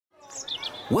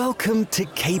Welcome to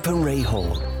Cape and Ray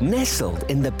Hall, nestled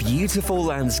in the beautiful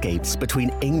landscapes between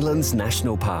England's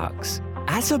national parks.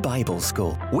 At a Bible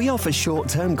school, we offer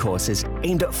short-term courses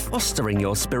aimed at fostering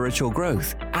your spiritual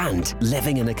growth and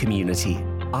living in a community.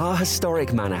 Our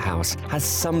historic manor house has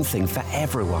something for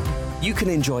everyone. You can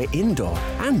enjoy indoor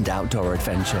and outdoor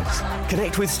adventures,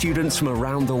 connect with students from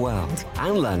around the world,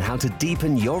 and learn how to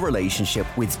deepen your relationship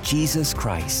with Jesus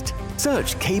Christ.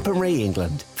 Search Cape and Ray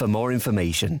England for more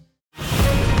information.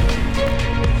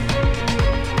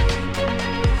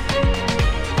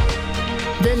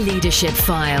 The Leadership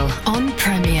File on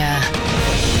Premier.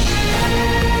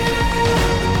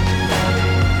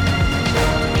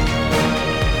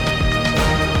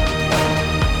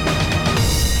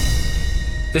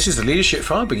 This is the Leadership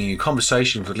File, bringing you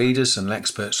conversations with leaders and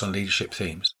experts on leadership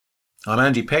themes. I'm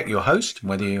Andy Peck, your host, and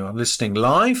whether you are listening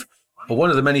live or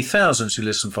one of the many thousands who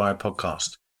listen via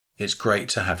podcast, it's great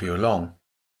to have you along.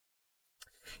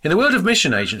 In the world of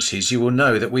mission agencies, you will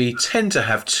know that we tend to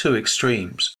have two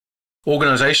extremes.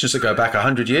 Organisations that go back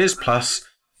 100 years plus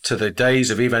to the days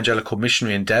of evangelical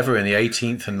missionary endeavour in the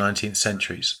 18th and 19th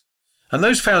centuries, and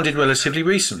those founded relatively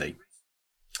recently.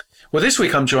 Well, this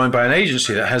week I'm joined by an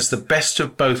agency that has the best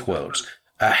of both worlds.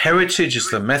 Our heritage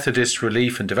is the Methodist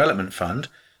Relief and Development Fund,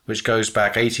 which goes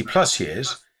back 80 plus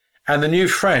years, and the new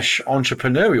fresh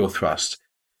entrepreneurial thrust,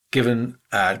 given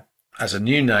as a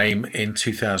new name in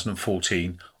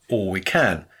 2014, All We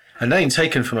Can, a name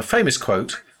taken from a famous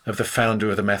quote of the founder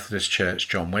of the Methodist Church,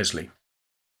 John Wesley.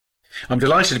 I'm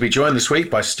delighted to be joined this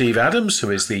week by Steve Adams, who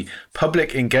is the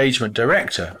Public Engagement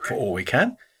Director for All We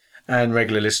Can, and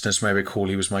regular listeners may recall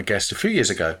he was my guest a few years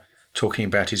ago talking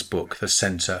about his book, The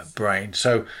Centre Brain.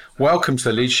 So welcome to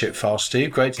the Leadership File,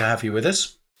 Steve. Great to have you with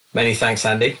us. Many thanks,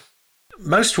 Andy.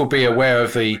 Most will be aware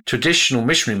of the traditional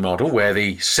missionary model where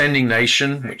the sending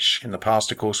nation, which in the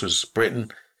past, of course, was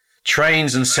Britain,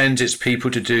 trains and sends its people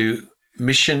to do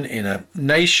mission in a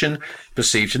nation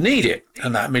perceived to need it.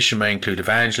 And that mission may include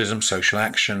evangelism, social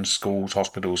action, schools,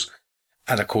 hospitals,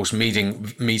 and of course meeting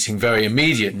very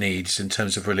immediate needs in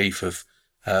terms of relief of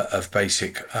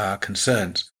basic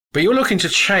concerns. But you're looking to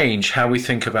change how we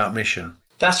think about mission.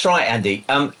 That's right, Andy.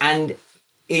 And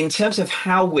in terms of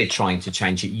how we're trying to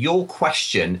change it, your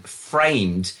question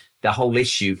framed the whole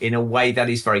issue in a way that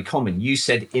is very common. You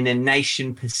said in a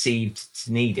nation perceived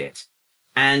to need it.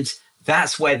 And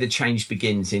that's where the change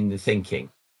begins in the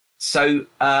thinking. So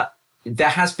there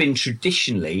has been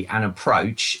traditionally an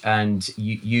approach, and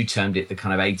you termed it the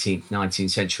kind of 18th, 19th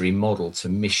century model to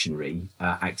missionary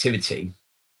activity,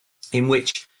 in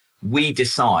which we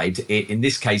decide, in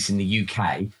this case in the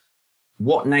UK,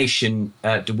 what nation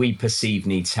do we perceive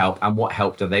needs help and what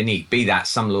help do they need? Be that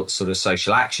some sort of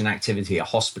social action activity, a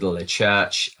hospital, a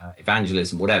church,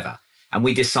 evangelism, whatever. And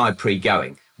we decide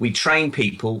pre-going. We train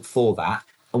people for that,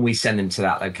 and we send them to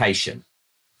that location.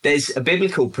 There's a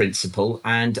biblical principle,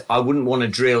 and I wouldn't want to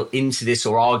drill into this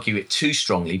or argue it too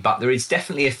strongly, but there is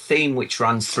definitely a theme which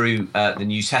runs through the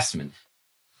New Testament.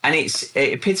 And it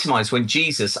epitomized when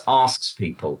Jesus asks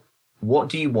people, what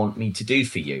do you want me to do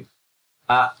for you?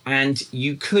 And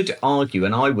you could argue,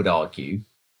 and I would argue,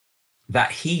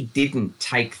 that he didn't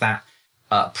take that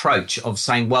approach of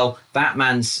saying, well, that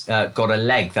man's got a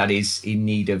leg that is in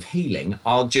need of healing.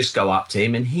 I'll just go up to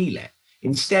him and heal it.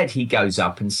 Instead, he goes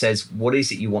up and says, what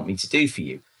is it you want me to do for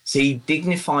you? So he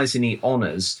dignifies and he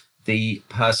honors the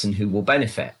person who will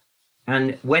benefit.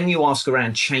 And when you ask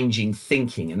around changing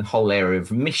thinking in the whole area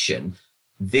of mission,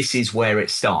 this is where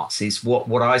it starts. It's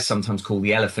what I sometimes call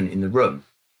the elephant in the room.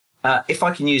 If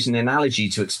I can use an analogy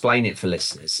to explain it for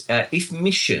listeners, if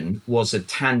mission was a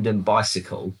tandem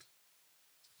bicycle,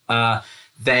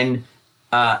 then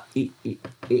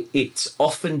it's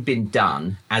often been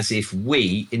done as if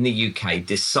we in the UK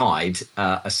decide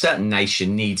a certain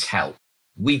nation needs help.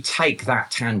 We take that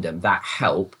tandem, that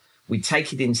help, we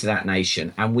take it into that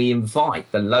nation and we invite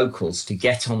the locals to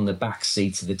get on the back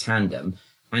seat of the tandem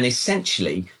and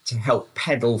essentially to help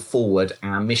pedal forward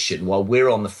our mission while we're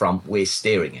on the front, we're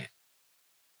steering it.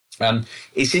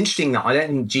 It's interesting that I don't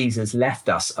think Jesus left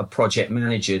us a project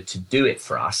manager to do it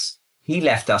for us. He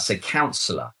left us a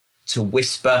counsellor to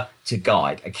whisper, to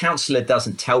guide. A counsellor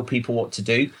doesn't tell people what to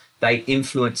do. They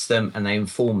influence them and they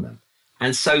inform them.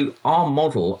 And so our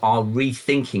model, our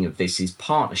rethinking of this is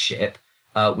partnership.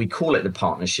 We call it the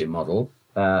partnership model,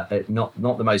 not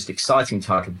the most exciting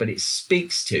title, but it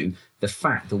speaks to the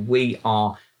fact that we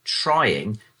are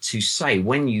trying to say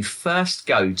when you first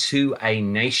go to a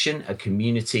nation, a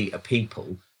community, a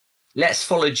people, let's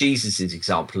follow Jesus's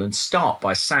example and start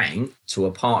by saying to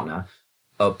a partner,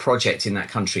 a project in that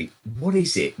country, what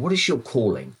is it? What is your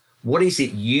calling? What is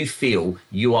it you feel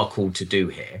you are called to do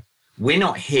here? We're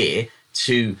not here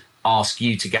to ask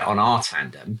you to get on our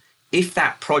tandem. If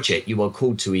that project you are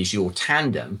called to is your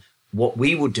tandem, what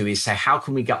we will do is say, how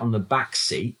can we get on the back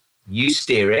seat? You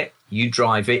steer it, you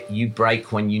drive it, you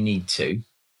brake when you need to.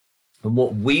 And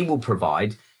what we will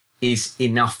provide is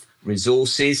enough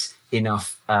resources,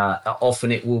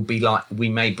 often it will be like we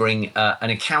may bring an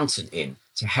accountant in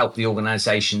to help the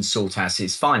organization sort out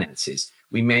its finances.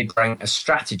 We may bring a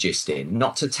strategist in,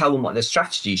 not to tell them what their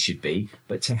strategy should be,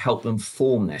 but to help them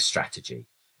form their strategy.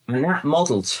 And that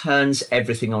model turns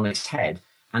everything on its head.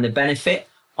 And the benefit,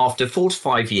 after 4 to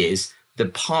 5 years, the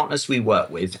partners we work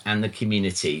with and the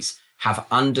communities have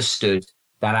understood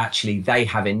that actually they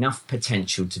have enough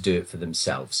potential to do it for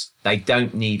themselves. They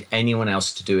don't need anyone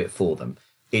else to do it for them.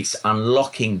 It's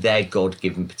unlocking their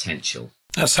God-given potential.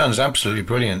 That sounds absolutely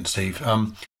brilliant, Steve.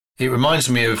 It reminds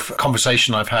me of a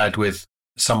conversation I've had with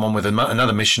someone with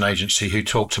another mission agency who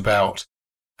talked about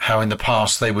how in the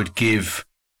past they would give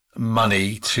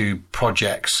money to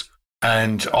projects,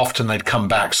 and often they'd come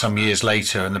back some years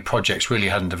later and the projects really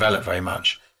hadn't developed very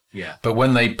much. Yeah. But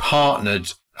when they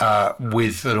partnered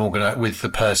with with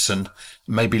the person,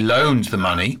 maybe loaned the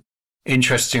money,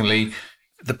 interestingly,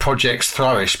 the projects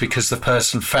flourished because the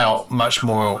person felt much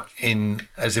more in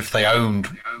as if they owned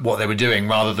what they were doing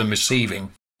rather than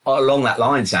receiving. Along that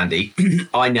lines, Andy,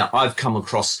 I know I've come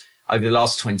across over the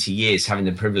last 20 years, having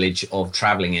the privilege of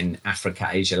traveling in Africa,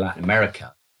 Asia, Latin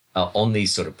America on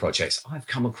these sort of projects. I've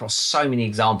come across so many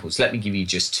examples. Let me give you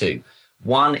just 2.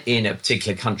 One in a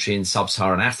particular country in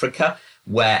sub-Saharan Africa,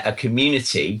 where a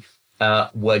community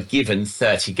were given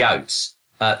 30 goats.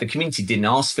 The community didn't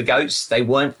ask for goats. They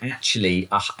weren't actually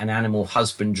an animal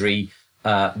husbandry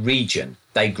region.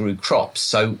 They grew crops.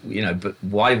 So, but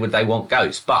why would they want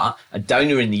goats? But a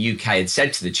donor in the UK had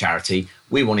said to the charity,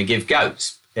 we want to give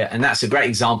goats. And that's a great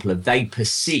example of they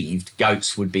perceived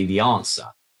goats would be the answer.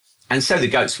 And so the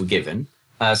goats were given.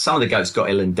 Some of the goats got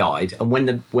ill and died. And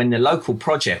when the local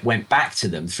project went back to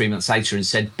them 3 months later and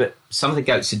said, but some of the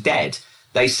goats are dead,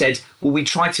 they said, well, we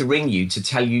tried to ring you to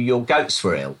tell you your goats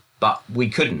were ill, but we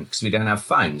couldn't because we don't have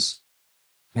phones.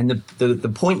 And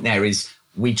the point there is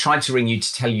we tried to ring you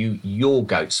to tell you your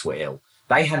goats were ill.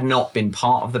 They had not been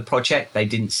part of the project. They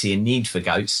didn't see a need for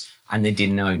goats and they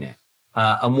didn't own it.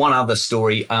 And one other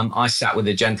story, I sat with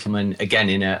a gentleman, again,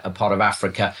 in a part of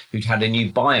Africa who'd had a new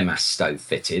biomass stove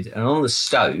fitted. And on the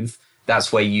stove,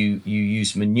 that's where you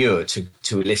use manure to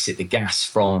elicit the gas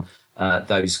from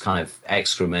those kind of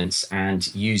excrements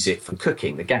and use it for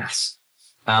cooking, the gas.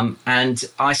 And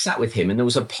I sat with him and there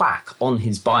was a plaque on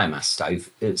his biomass stove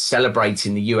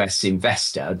celebrating the US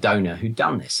investor, a donor who'd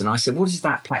done this. And I said, what does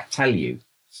that plaque tell you?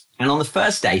 And on the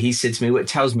first day, he said to me, well, it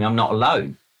tells me I'm not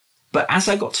alone. But as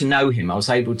I got to know him, I was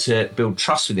able to build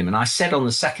trust with him. And I said on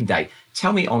the second day,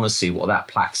 tell me honestly what that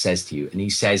plaque says to you. And he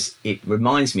says, it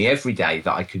reminds me every day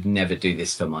that I could never do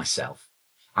this for myself.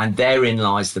 And therein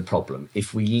lies the problem.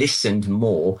 If we listened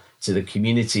more to the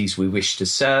communities we wish to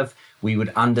serve, we would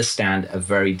understand a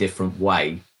very different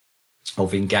way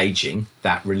of engaging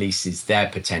that releases their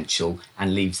potential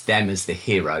and leaves them as the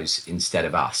heroes instead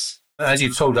of us. As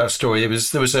you told that story,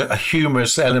 there was a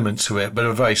humorous element to it, but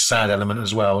a very sad element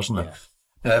as well, wasn't it?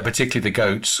 Yeah. Particularly the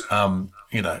goats,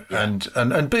 yeah.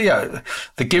 But yeah,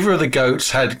 the giver of the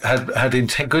goats had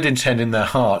good intent in their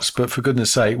hearts, but for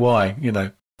goodness sake, why?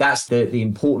 That's the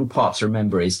important part to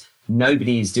remember is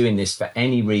nobody is doing this for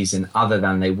any reason other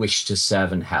than they wish to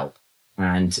serve and help.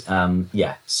 And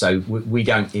so we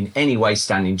don't in any way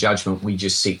stand in judgment. We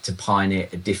just seek to pioneer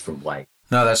a different way.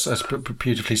 No, that's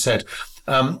beautifully said.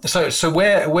 So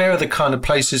where are the kind of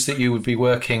places that you would be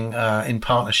working in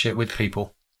partnership with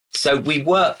people? So we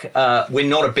work, we're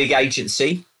not a big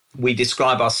agency. We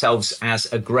describe ourselves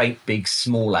as a great big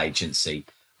small agency.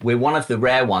 We're one of the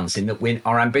rare ones in that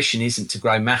our ambition isn't to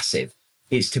grow massive.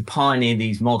 It's to pioneer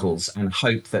these models and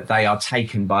hope that they are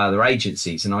taken by other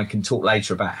agencies. And I can talk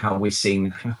later about how we're seeing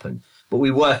that happen. But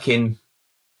we work in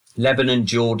Lebanon,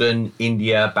 Jordan,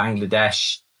 India,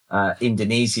 Bangladesh,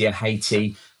 Indonesia,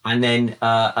 Haiti. And then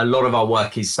a lot of our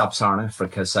work is sub-Saharan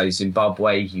Africa, so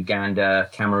Zimbabwe, Uganda,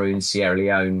 Cameroon, Sierra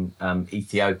Leone,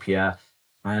 Ethiopia,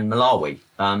 and Malawi.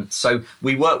 So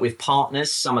we work with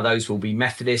partners. Some of those will be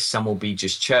Methodist, some will be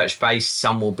just church-based,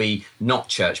 some will be not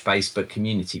church-based, but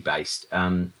community-based.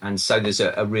 And so there's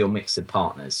a real mix of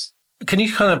partners. Can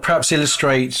you kind of perhaps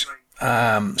illustrate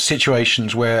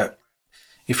situations where,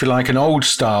 if you like, an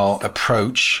old-style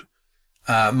approach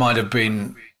might have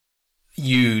been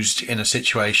used in a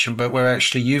situation, but where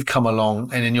actually you've come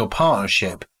along and in your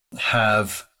partnership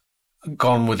have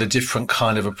gone with a different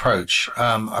kind of approach?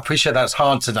 I appreciate that's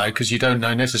hard to know because you don't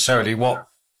know necessarily what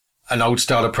an old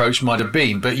style approach might have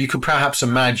been, but you could perhaps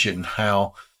imagine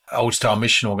how old style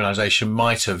mission organisation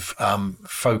might have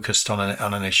focused on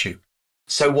an issue.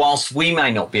 So whilst we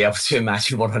may not be able to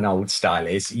imagine what an old style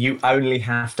is, you only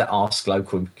have to ask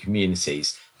local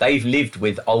communities. They've lived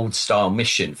with old style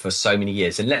mission for so many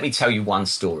years. And let me tell you one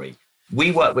story.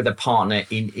 We work with a partner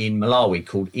in Malawi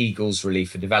called Eagles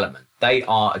Relief and Development. They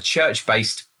are a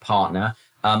church-based partner,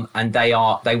 and they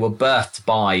were birthed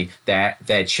by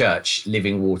their church,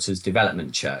 Living Waters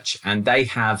Development Church. And they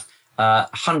have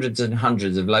hundreds and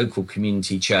hundreds of local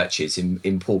community churches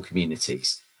in poor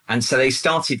communities. And so they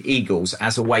started Eagles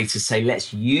as a way to say,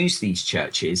 let's use these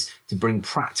churches to bring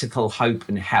practical hope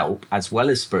and help, as well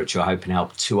as spiritual hope and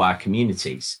help, to our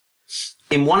communities.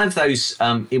 In one of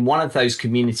those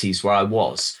communities where I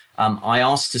was, I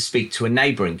asked to speak to a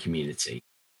neighbouring community.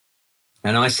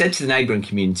 And I said to the neighbouring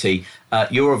community,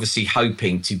 you're obviously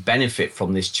hoping to benefit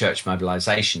from this church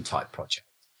mobilisation type project.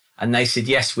 And they said,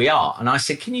 yes, we are. And I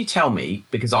said, can you tell me,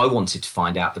 because I wanted to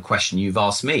find out the question you've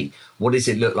asked me, what does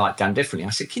it look like done differently? I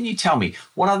said, can you tell me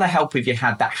what other help have you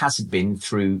had that hasn't been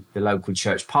through the local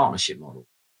church partnership model?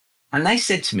 And they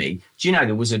said to me, do you know,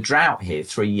 there was a drought here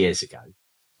 3 years ago,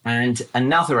 and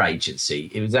another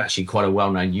agency, it was actually quite a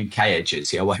well-known UK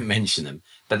agency, I won't mention them,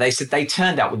 but they said they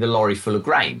turned up with a lorry full of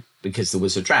grain because there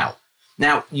was a drought.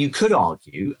 Now, you could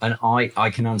argue, and I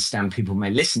can understand people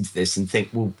may listen to this and think,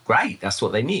 well, great, that's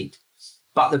what they need.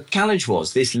 But the challenge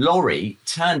was this lorry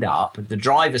turned up, the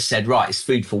driver said, right, it's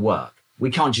food for work.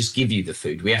 We can't just give you the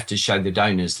food. We have to show the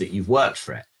donors that you've worked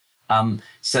for it.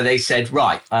 So they said,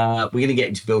 right, we're going to get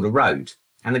you to build a road.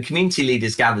 And the community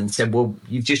leaders gathered and said, well,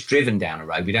 you've just driven down a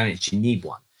road. We don't actually need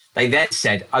one. They then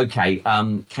said, okay,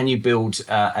 can you build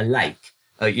a lake?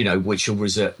 Which will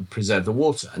preserve the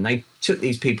water. And they took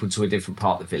these people to a different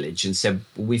part of the village and said,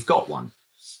 well, we've got one.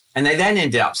 And they then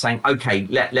ended up saying, okay,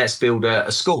 let's build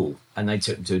a school. And they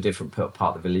took them to a different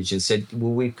part of the village and said,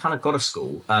 well, we've kind of got a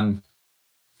school.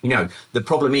 The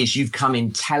problem is you've come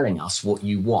in telling us what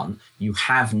you want. You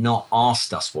have not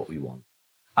asked us what we want.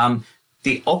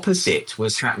 The opposite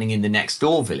was happening in the next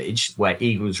door village where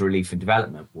Eagles Relief and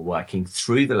Development were working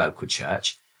through the local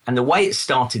church. And the way it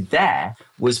started there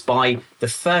was by the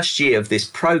first year of this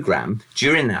program.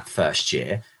 During that first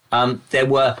year, there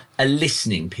were a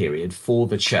listening period for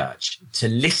the church to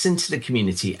listen to the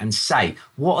community and say,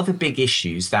 what are the big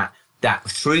issues that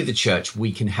through the church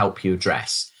we can help you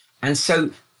address? And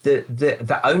so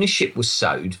the ownership was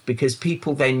sowed because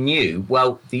people then knew,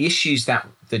 well, the issues that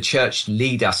the church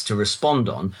lead us to respond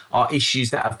on are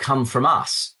issues that have come from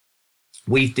us.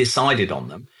 We've decided on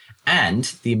them. And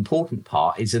the important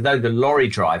part is that though the lorry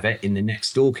driver in the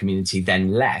next door community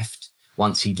then left,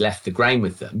 once he'd left the grain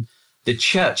with them, the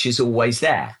church is always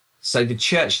there. So the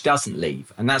church doesn't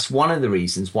leave. And that's one of the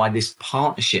reasons why this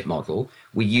partnership model,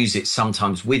 we use it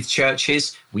sometimes with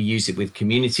churches, we use it with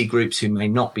community groups who may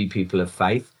not be people of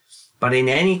faith. But in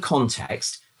any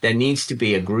context, there needs to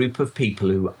be a group of people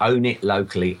who own it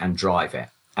locally and drive it.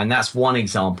 And that's one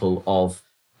example of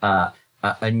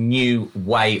a new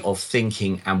way of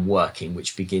thinking and working,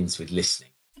 which begins with listening.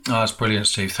 Oh, that's brilliant,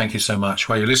 Steve. Thank you so much.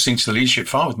 Well, you're listening to The Leadership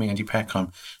File with me, Andy Peck.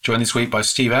 I'm joined this week by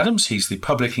Steve Adams. He's the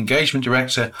Public Engagement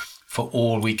Director for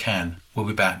All We Can. We'll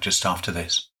be back just after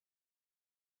this.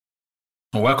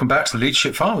 Well, welcome back to The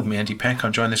Leadership File with me, Andy Peck.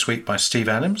 I'm joined this week by Steve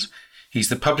Adams. He's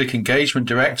the Public Engagement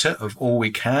Director of All We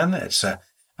Can. It's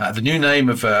the new name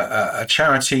of a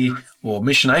charity or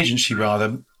mission agency,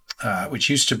 rather, which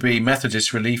used to be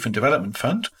Methodist Relief and Development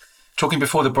Fund. Talking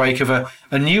before the break of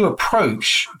a new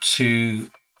approach to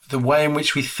the way in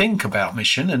which we think about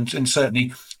mission and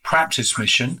certainly practice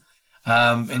mission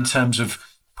in terms of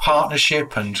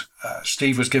partnership. And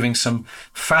Steve was giving some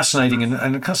fascinating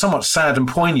and somewhat sad and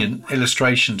poignant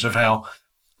illustrations of how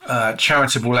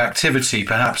charitable activity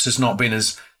perhaps has not been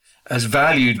as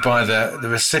valued by the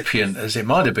recipient as it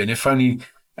might have been if only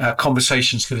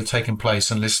conversations could have taken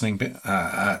place and listening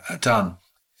done.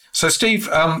 So, Steve,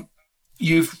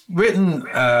 you've written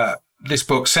this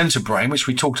book, Centre Brain, which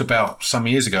we talked about some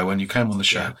years ago when you came on the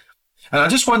show. Yeah. And I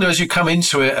just wonder, as you come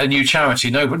into a new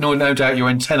charity, no doubt your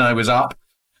antennae was up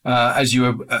as you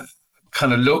were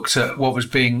kind of looked at what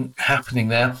was happening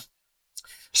there.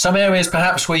 Some areas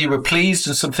perhaps where you were pleased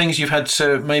and some things you've had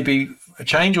to maybe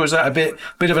change, or is that a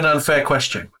bit of an unfair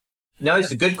question? No,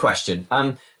 it's a good question.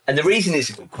 And the reason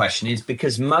it's a good question is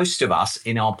because most of us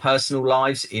in our personal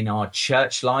lives, in our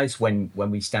church lives, when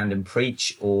we stand and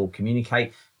preach or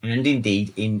communicate, and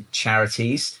indeed in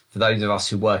charities, for those of us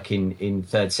who work in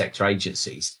third sector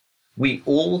agencies, we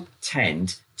all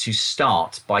tend to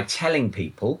start by telling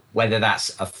people, whether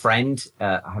that's a friend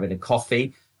having a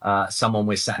coffee, someone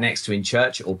we're sat next to in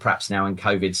church, or perhaps now in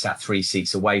COVID, sat 3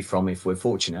 seats away from if we're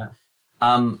fortunate.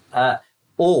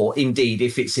 Or indeed,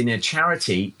 if it's in a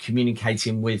charity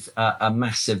communicating with a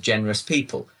mass of generous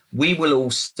people, we will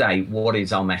all say, what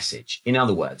is our message? In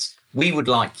other words, we would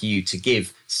like you to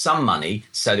give some money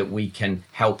so that we can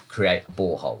help create a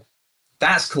borehole.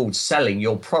 That's called selling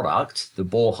your product, the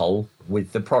borehole,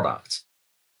 with the product.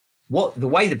 The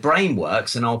way the brain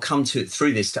works, and I'll come to it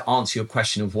through this to answer your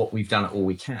question of what we've done at All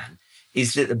We Can,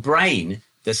 is that the brain,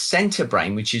 the center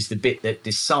brain, which is the bit that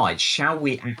decides, shall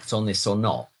we act on this or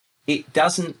not? It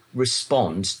doesn't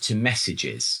respond to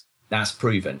messages. That's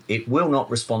proven. It will not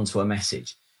respond to a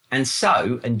message. And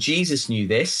Jesus knew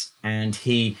this, and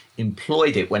he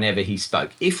employed it whenever he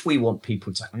spoke. If we want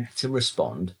people to act and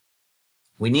respond,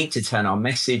 we need to turn our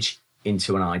message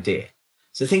into an idea.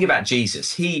 So think about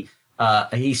Jesus. He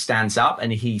stands up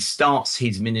and he starts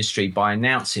his ministry by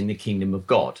announcing the kingdom of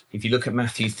God. If you look at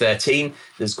Matthew 13,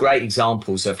 there's great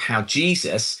examples of how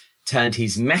Jesus turned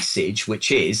his message, which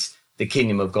is the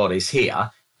kingdom of God is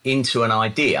here, into an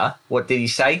idea. What did he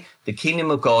say? The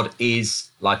kingdom of God is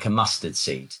like a mustard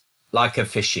seed, like a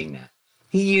fishing net.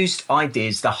 He used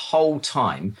ideas the whole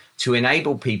time to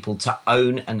enable people to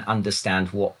own and understand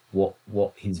what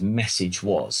his message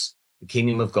was. The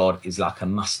kingdom of God is like a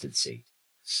mustard seed.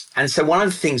 And so one of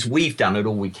the things we've done at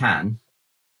All We Can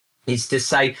is to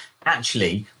say,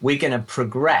 actually, we're going to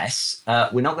progress.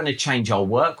 We're not going to change our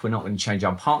work. We're not going to change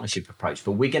our partnership approach,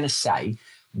 but we're going to say,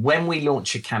 when we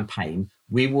launch a campaign,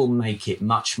 we will make it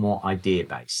much more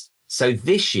idea-based. So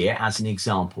this year, as an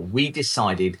example, we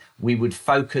decided we would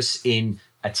focus in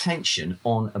attention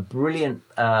on a brilliant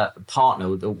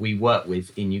partner that we work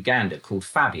with in Uganda called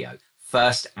Fabio,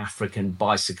 First African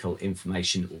Bicycle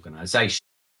Information Organization.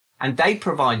 And they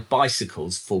provide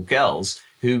bicycles for girls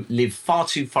who live far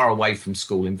too far away from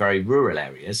school in very rural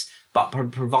areas. But by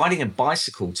providing a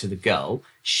bicycle to the girl,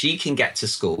 she can get to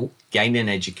school, gain an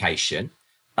education,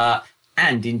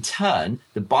 and in turn,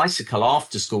 the bicycle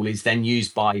after school is then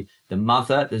used by the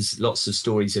mother. There's lots of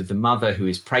stories of the mother who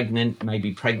is pregnant,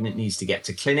 maybe pregnant, needs to get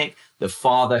to clinic, the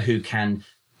father who can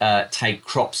take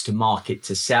crops to market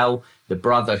to sell, the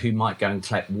brother who might go and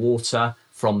collect water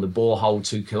from the borehole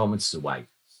 2 kilometers away.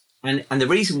 And the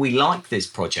reason we like this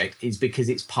project is because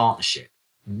it's partnership.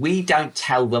 We don't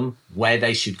tell them where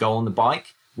they should go on the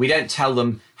bike. We don't tell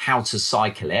them how to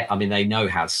cycle it. I mean, they know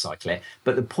how to cycle it.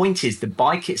 But the point is, the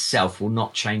bike itself will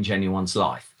not change anyone's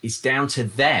life. It's down to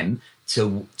them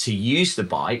to use the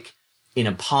bike in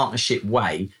a partnership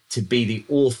way to be the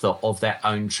author of their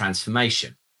own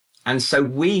transformation. And so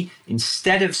we,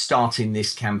 instead of starting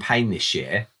this campaign this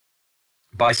year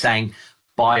by saying,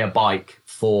 buy a bike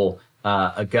for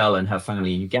a girl and her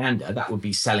family in Uganda, that would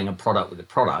be selling a product with a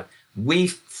product.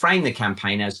 We've framed the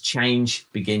campaign as change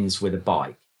begins with a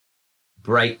bike.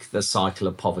 Break the cycle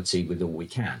of poverty with All We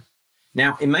Can.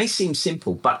 Now, it may seem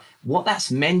simple, but what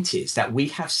that's meant is that we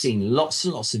have seen lots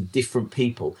and lots of different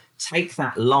people take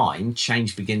that line,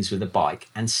 change begins with a bike,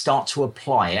 and start to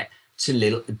apply it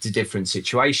to different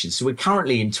situations. So we're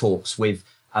currently in talks with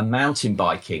a mountain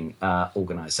biking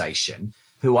organization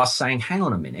who are saying, hang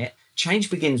on a minute,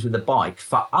 change begins with a bike.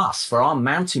 For us, for our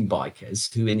mountain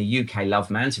bikers who in the UK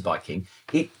love mountain biking,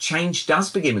 change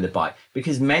does begin with a bike,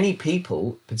 because many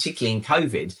people, particularly in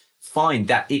COVID, find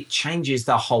that it changes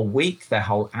their whole week, their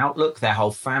whole outlook, their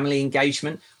whole family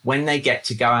engagement when they get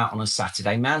to go out on a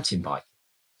Saturday mountain bike.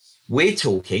 We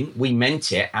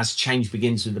meant it as change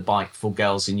begins with a bike for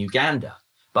girls in Uganda.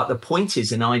 But the point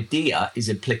is, an idea is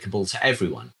applicable to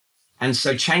everyone. And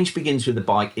so change begins with a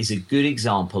bike is a good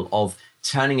example of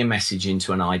turning a message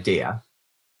into an idea.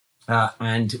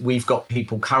 And we've got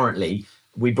people currently,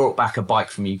 we brought back a bike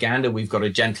from Uganda. We've got a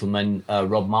gentleman,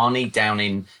 Rob Marney, down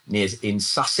in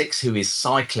Sussex, who is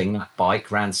cycling that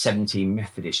bike around 17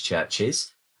 Methodist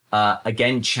churches.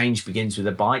 Again, change begins with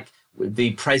a bike.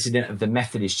 The president of the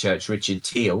Methodist Church, Richard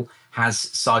Teal, has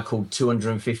cycled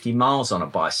 250 miles on a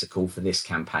bicycle for this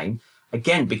campaign.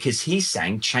 Again, because he's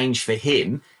saying change for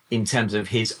him in terms of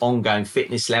his ongoing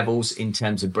fitness levels, in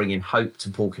terms of bringing hope to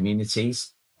poor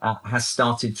communities, has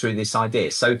started through this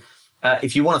idea. So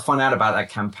if you want to find out about that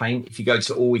campaign, if you go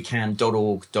to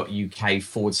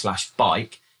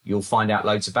allwecan.org.uk/bike, you'll find out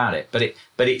loads about it. But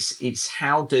it's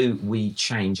how do we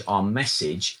change our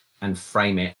message and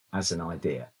frame it as an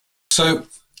idea? So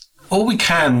All We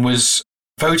Can was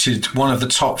voted one of the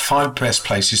top 5 best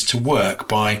places to work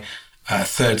by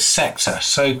Third Sector.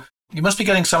 So you must be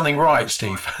getting something right,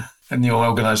 Steve, in your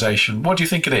organisation. What do you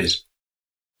think it is?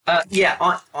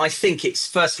 I think it's,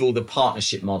 first of all, the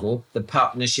partnership model. The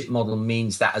partnership model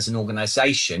means that as an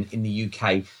organisation in the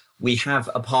UK, we have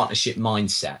a partnership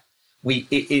mindset.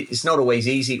 it's not always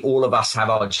easy. All of us have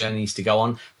our journeys to go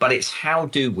on, but it's how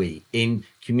do we, in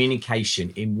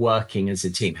communication, in working as a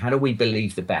team, how do we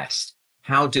believe the best?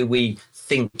 How do we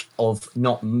think of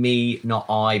not me, not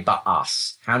I, but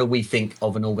us? How do we think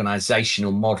of an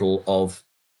organizational model of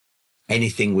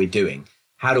anything we're doing?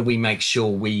 How do we make sure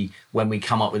when we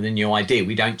come up with a new idea,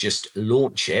 we don't just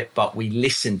launch it, but we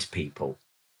listen to people?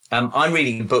 I'm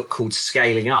reading a book called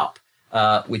Scaling Up,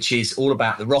 which is all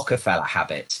about the Rockefeller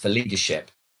habits for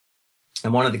leadership.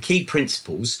 And one of the key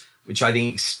principles, which I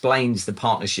think explains the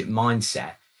partnership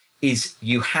mindset, is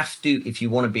you have to, if you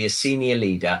want to be a senior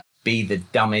leader, be the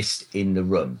dumbest in the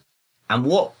room. And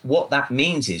what that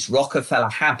means is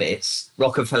Rockefeller's habits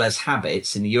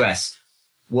in the US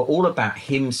were all about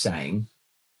him saying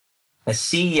a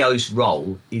CEO's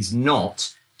role is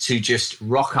not to just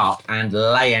rock up and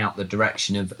lay out the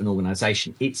direction of an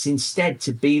organization. It's instead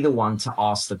to be the one to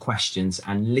ask the questions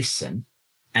and listen.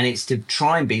 And it's to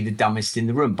try and be the dumbest in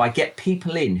the room by get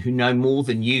people in who know more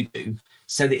than you do,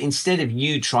 so that instead of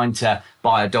you trying to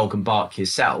buy a dog and bark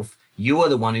yourself, you are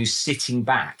the one who's sitting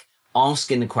back,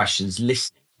 asking the questions,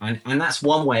 listening. And that's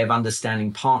one way of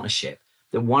understanding partnership.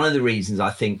 That one of the reasons I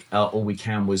think All We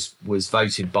Can was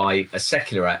voted by a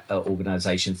secular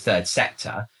organization, Third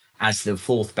Sector, as the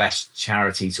fourth best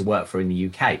charity to work for in the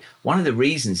UK. One of the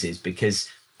reasons is because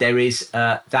there is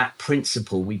that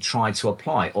principle we try to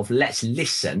apply of let's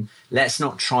listen, let's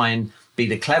not try and be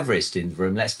the cleverest in the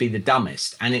room, let's be the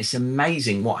dumbest. And it's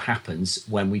amazing what happens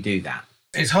when we do that.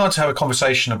 It's hard to have a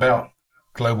conversation about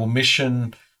global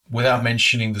mission without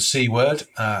mentioning the C word,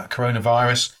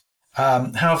 coronavirus.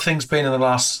 How have things been in the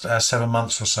last 7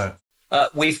 months or so?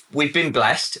 We've been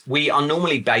blessed. We are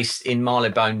normally based in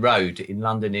Marylebone Road in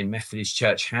London in Methodist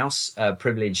Church House,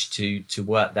 privileged to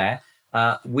work there.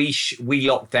 We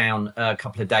locked down a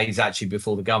couple of days actually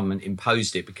before the government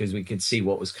imposed it because we could see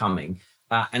what was coming.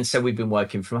 And so we've been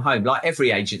working from home. Like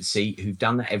every agency who've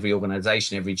done that, every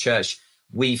organisation, every church,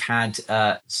 we've had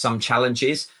some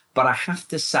challenges. But I have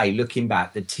to say, looking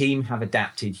back, the team have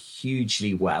adapted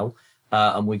hugely well.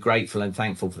 And we're grateful and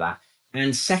thankful for that.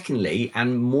 And secondly,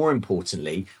 and more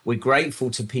importantly, we're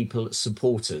grateful to people,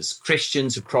 supporters,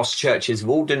 Christians across churches of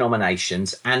all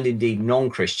denominations and indeed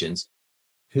non-Christians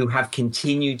who have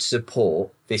continued to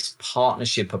support this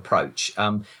partnership approach.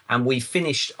 And we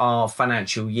finished our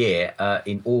financial year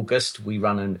in August. We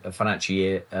run a financial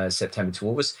year September to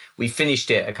August. We finished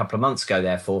it a couple of months ago,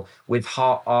 therefore, with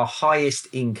our highest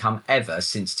income ever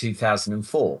since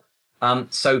 2004.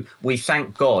 So we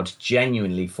thank God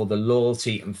genuinely for the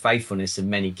loyalty and faithfulness of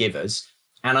many givers.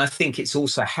 And I think it's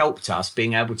also helped us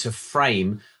being able to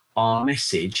frame our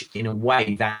message in a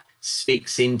way that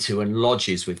speaks into and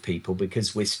lodges with people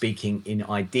because we're speaking in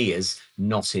ideas,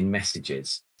 not in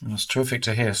messages. That's terrific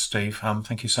to hear, Steve.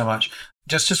 Thank you so much.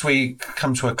 Just as we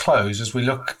come to a close, as we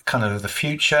look kind of at the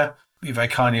future, you very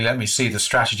kindly let me see the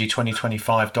Strategy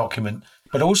 2025 document,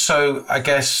 but also, I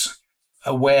guess,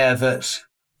 aware that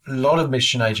a lot of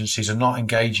mission agencies are not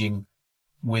engaging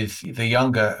with the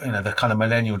younger, the kind of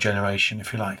millennial generation,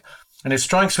 if you like. And it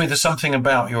strikes me there's something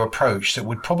about your approach that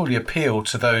would probably appeal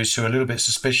to those who are a little bit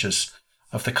suspicious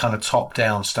of the kind of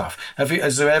top-down stuff.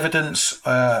 Is there evidence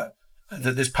that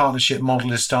this partnership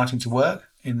model is starting to work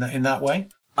in that way?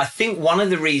 I think one of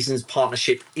the reasons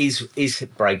partnership is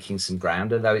breaking some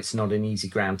ground, although it's not an easy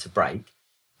ground to break,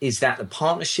 is that the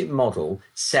partnership model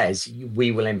says we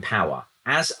will empower.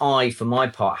 As I, for my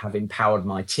part, have empowered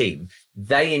my team,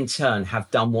 they in turn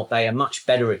have done what they are much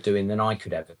better at doing than I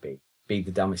could ever be the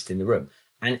dumbest in the room.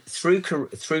 And through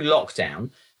lockdown,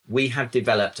 we have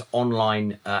developed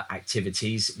online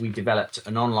activities. We developed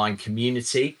an online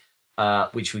community,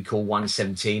 which we call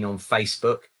 117 on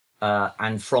Facebook.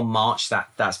 And from March,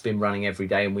 that's been running every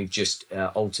day. And we've just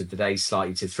altered the days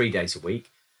slightly to 3 days a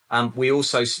week. We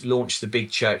also launched the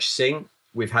Big Church Sing.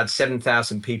 We've had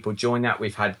 7,000 people join that.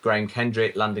 We've had Graham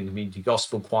Kendrick, London Community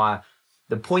Gospel Choir.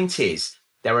 The point is,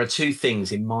 there are two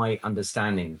things in my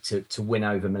understanding to win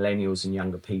over millennials and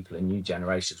younger people and new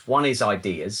generations. One is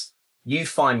ideas. You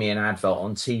find me an advert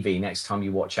on TV next time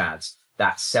you watch ads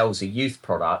that sells a youth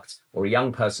product or a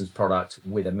young person's product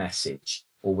with a message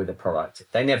or with a product.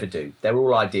 They never do. They're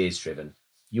all ideas driven.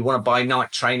 You want to buy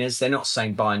Nike trainers. They're not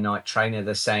saying buy a Nike trainer.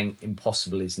 They're saying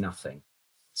impossible is nothing.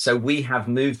 So we have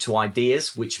moved to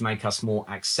ideas which make us more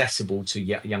accessible to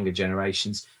younger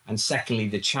generations. And secondly,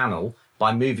 the channel.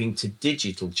 By moving to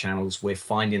digital channels, we're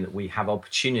finding that we have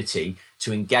opportunity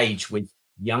to engage with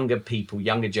younger people,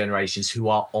 younger generations who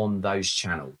are on those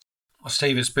channels. Well,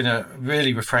 Steve, it's been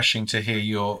really refreshing to hear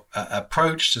your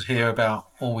approach, to hear about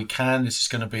All We Can. This is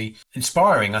going to be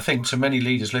inspiring, I think, to many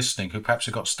leaders listening who perhaps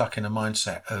have got stuck in a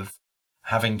mindset of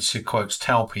having to, quotes,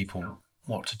 tell people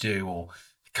what to do or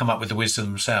come up with the wisdom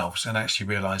themselves, and actually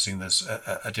realising there's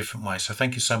a different way. So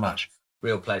thank you so much.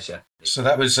 Real pleasure. So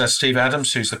that was Steve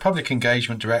Adams, who's the Public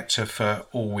Engagement Director for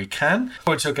All We Can.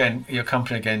 Forward to your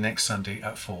company again next Sunday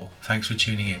at 4. Thanks for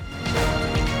tuning in.